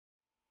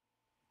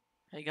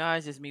Hey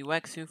guys, it's me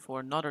Wexu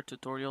for another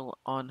tutorial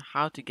on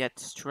how to get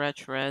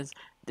stretch res.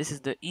 This is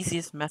the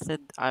easiest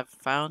method I've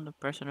found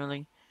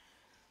personally.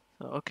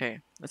 So okay,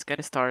 let's get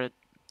it started.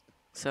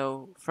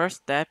 So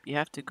first step, you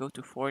have to go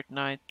to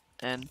Fortnite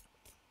and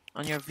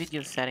on your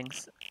video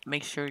settings,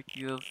 make sure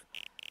you've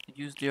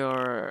used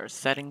your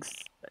settings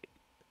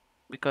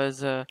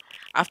because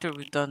after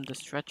we've done the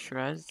stretch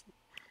res,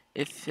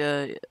 if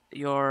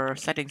your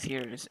settings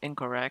here is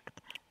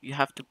incorrect, you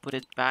have to put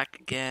it back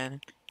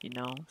again,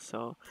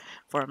 So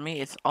for me,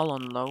 it's all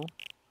on low.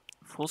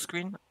 Full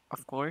screen,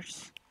 of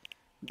course.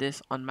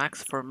 This on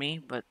max for me,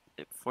 but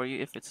for you,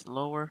 if it's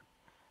lower,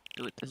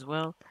 do it as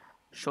well.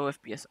 Show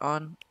FPS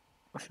on,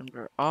 motion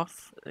blur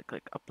off.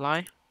 Click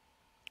apply.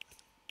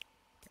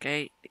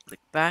 Okay,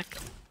 click back,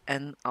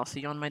 and I'll see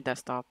you on my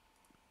desktop.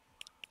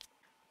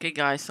 Okay,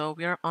 guys, so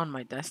we are on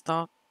my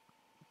desktop.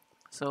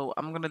 So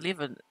I'm gonna leave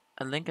a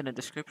link in the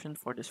description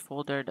for this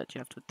folder that you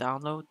have to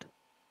download.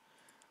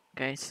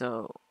 Okay,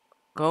 so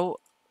go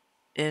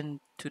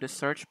into the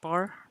search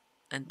bar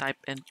and type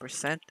in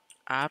percent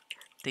app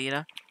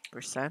data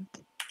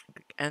percent.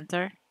 Click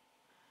enter.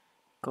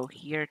 Go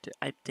here to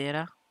app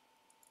data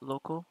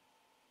local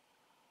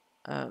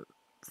uh,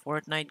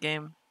 Fortnite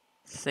game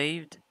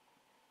saved,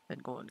 then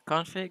go in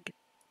config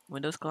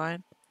Windows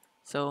client.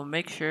 So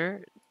make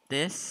sure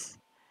this,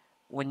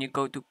 when you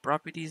go to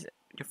properties,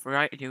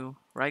 you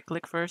right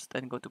click first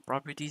and go to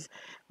properties.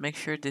 Make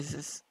sure this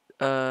is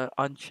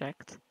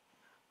unchecked.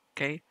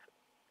 Okay,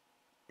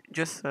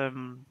 just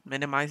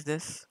minimize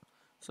this.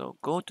 So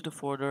go to the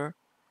folder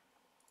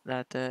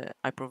that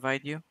I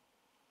provide you,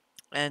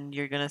 and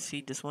you're gonna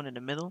see this one in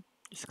the middle.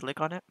 Just click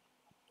on it.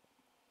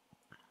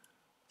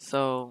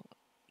 So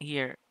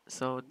here,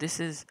 so this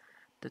is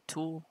the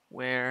tool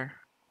where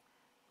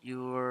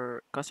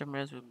your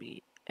customers will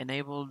be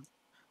enabled.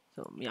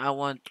 So me, I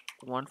want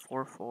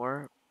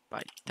 144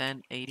 by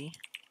 1080.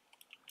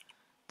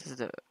 This is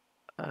the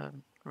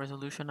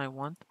resolution I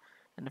want,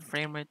 and the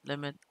frame rate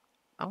limit,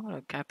 I want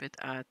to cap it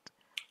at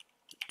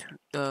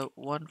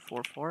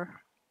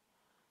 144.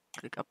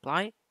 Click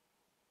apply,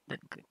 then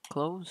click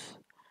close.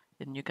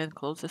 Then you can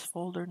close this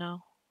folder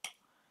now,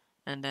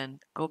 and then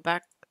go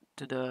back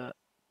to the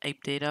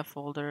ape data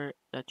folder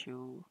that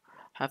you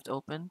have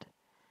opened,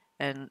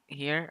 and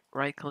here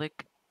right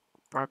click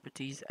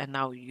properties, and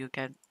now you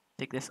can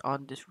take this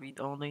on this read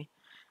only,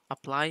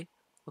 apply,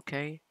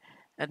 okay,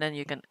 and then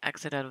you can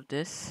exit out of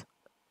this.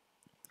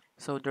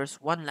 So there's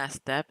one last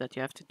step that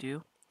you have to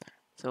do.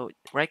 So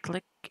right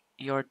click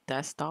your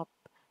desktop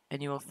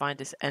and you will find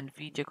this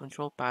NVIDIA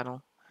control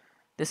panel.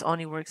 This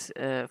only works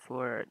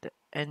for the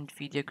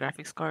NVIDIA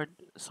graphics card.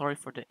 Sorry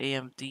for the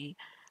AMD,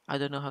 I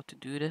don't know how to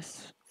do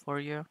this for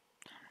you.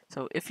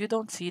 So if you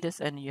don't see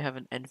this and you have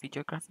an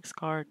NVIDIA graphics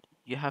card,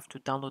 you have to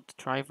download the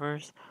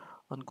drivers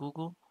on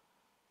Google.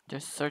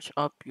 Just search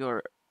up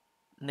your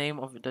name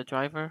of the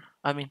driver,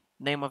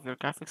 name of your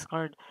graphics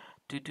card.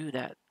 To do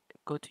that,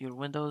 go to your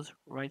Windows,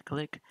 right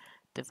click,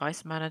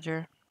 Device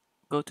Manager,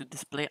 go to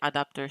Display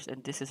Adapters,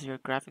 and this is your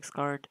graphics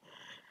card,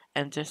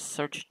 and just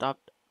search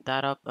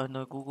that up on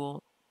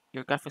Google,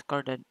 your graphics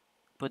card, and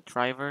put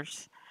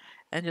drivers,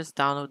 and just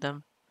download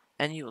them,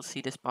 and you will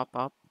see this pop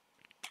up.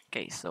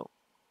 Okay, so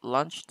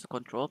launch the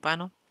control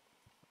panel.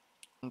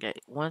 Okay,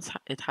 once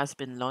it has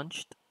been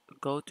launched,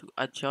 go to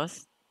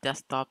Adjust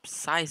Desktop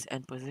Size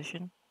and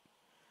Position.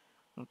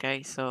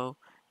 Okay, so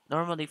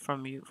normally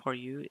for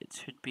you it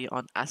should be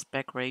on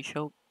aspect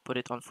ratio, put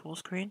it on full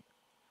screen.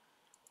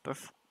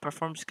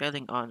 Perform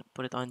scaling on,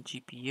 put it on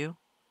GPU.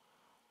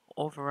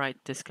 Override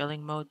the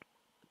scaling mode,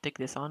 take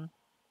this on.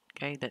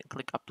 Okay, then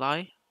click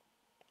apply.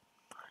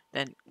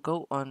 Then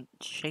go on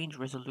change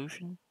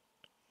resolution.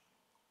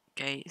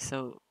 Okay,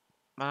 so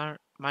mine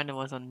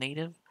was on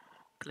native.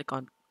 Click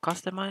on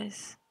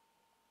customize.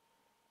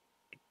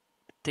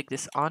 Take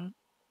this on.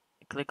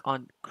 Click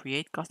on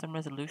create custom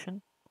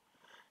resolution,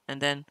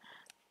 and then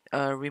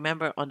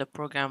remember on the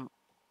program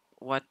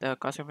what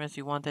customers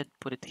you wanted,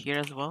 put it here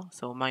as well.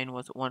 So mine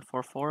was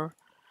 144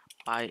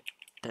 by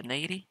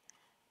 1080.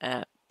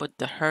 Put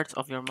the hertz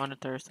of your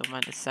monitor, so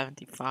mine is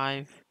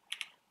 75.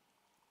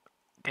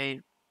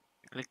 Okay,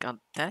 click on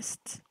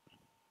test.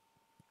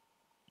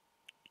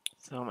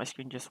 So my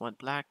screen just went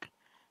black.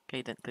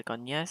 Okay, then click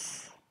on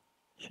yes.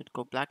 Should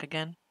go black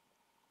again.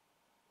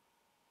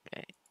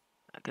 Okay,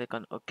 I click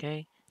on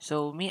OK.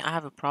 So me, I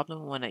have a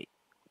problem when I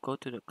go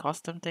to the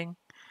custom thing.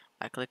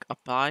 I click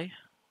apply.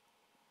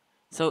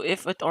 So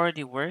if it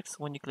already works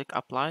when you click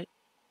apply,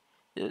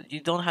 you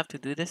don't have to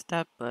do this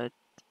step, but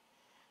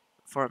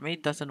for me,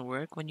 it doesn't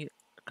work when you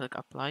click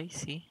apply.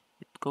 See,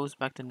 it goes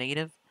back to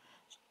native.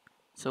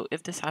 So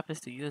if this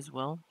happens to you as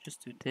well,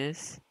 just do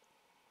this,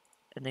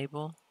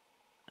 enable,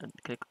 and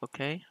click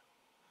OK.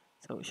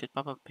 So it should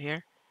pop up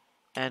here,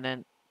 and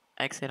then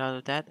exit out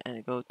of that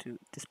and go to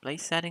display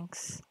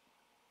settings.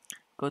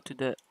 Go to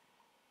the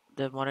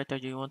monitor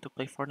you want to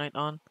play Fortnite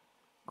on.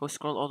 Go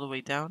scroll all the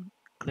way down.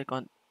 Click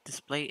on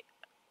display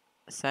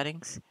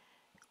settings,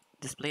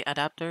 display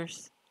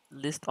adapters,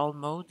 list all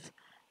modes,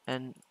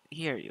 and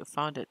here you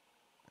found it.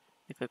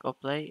 You click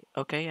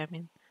OK. I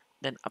mean.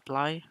 then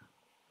apply,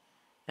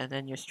 and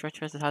then your stretch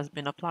has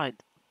been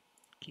applied.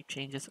 Keep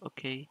changes,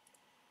 okay.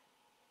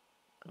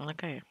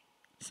 Okay.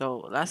 So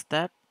last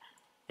step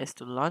is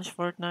to launch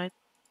Fortnite.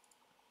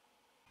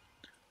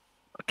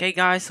 Okay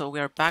guys, so we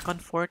are back on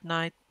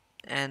Fortnite,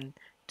 and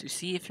to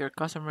see if your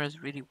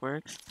customers really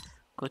works,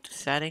 go to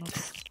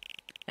settings,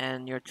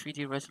 and your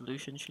 3D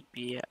resolution should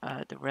be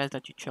the res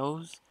that you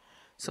chose.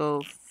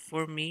 So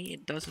for me,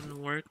 it doesn't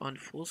work on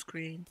full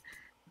screen.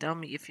 Tell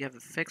me if you have a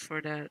fix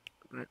for that,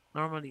 but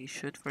normally it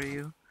should for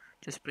you.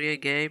 Just play a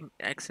game,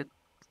 exit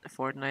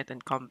Fortnite,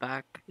 and come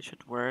back. It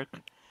should work.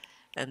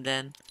 And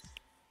then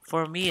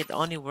for me, it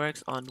only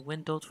works on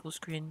windowed full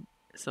screen.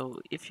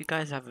 So if you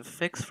guys have a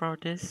fix for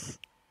this,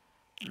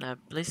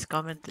 please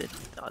comment it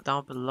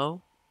down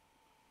below.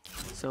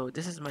 So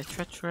this is my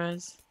stretch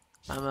res.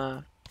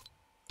 I'ma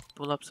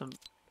pull up some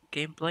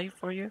gameplay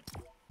for you.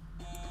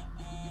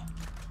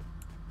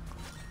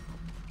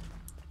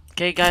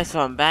 Okay guys, so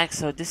I'm back.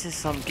 So this is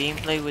some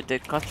gameplay with the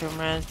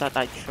customers that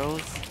I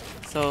chose.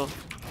 So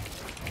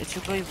it's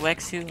your boy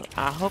Wexu.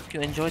 I hope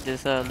you enjoyed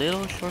this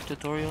little short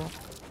tutorial.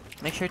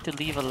 Make sure to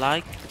leave a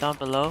like down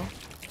below,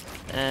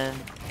 and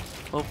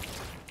hope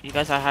you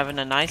guys are having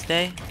a nice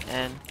day.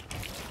 And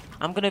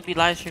I'm gonna be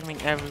live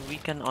streaming every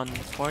weekend on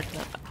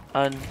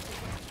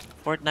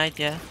Fortnite,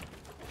 yeah.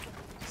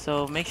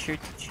 So make sure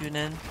to tune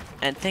in.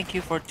 And thank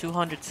you for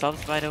 200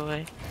 subs, by the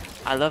way.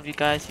 I love you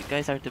guys. You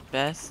guys are the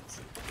best.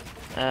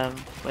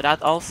 With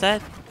that all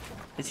said,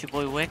 it's your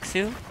boy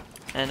Wexu,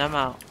 and I'm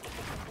out.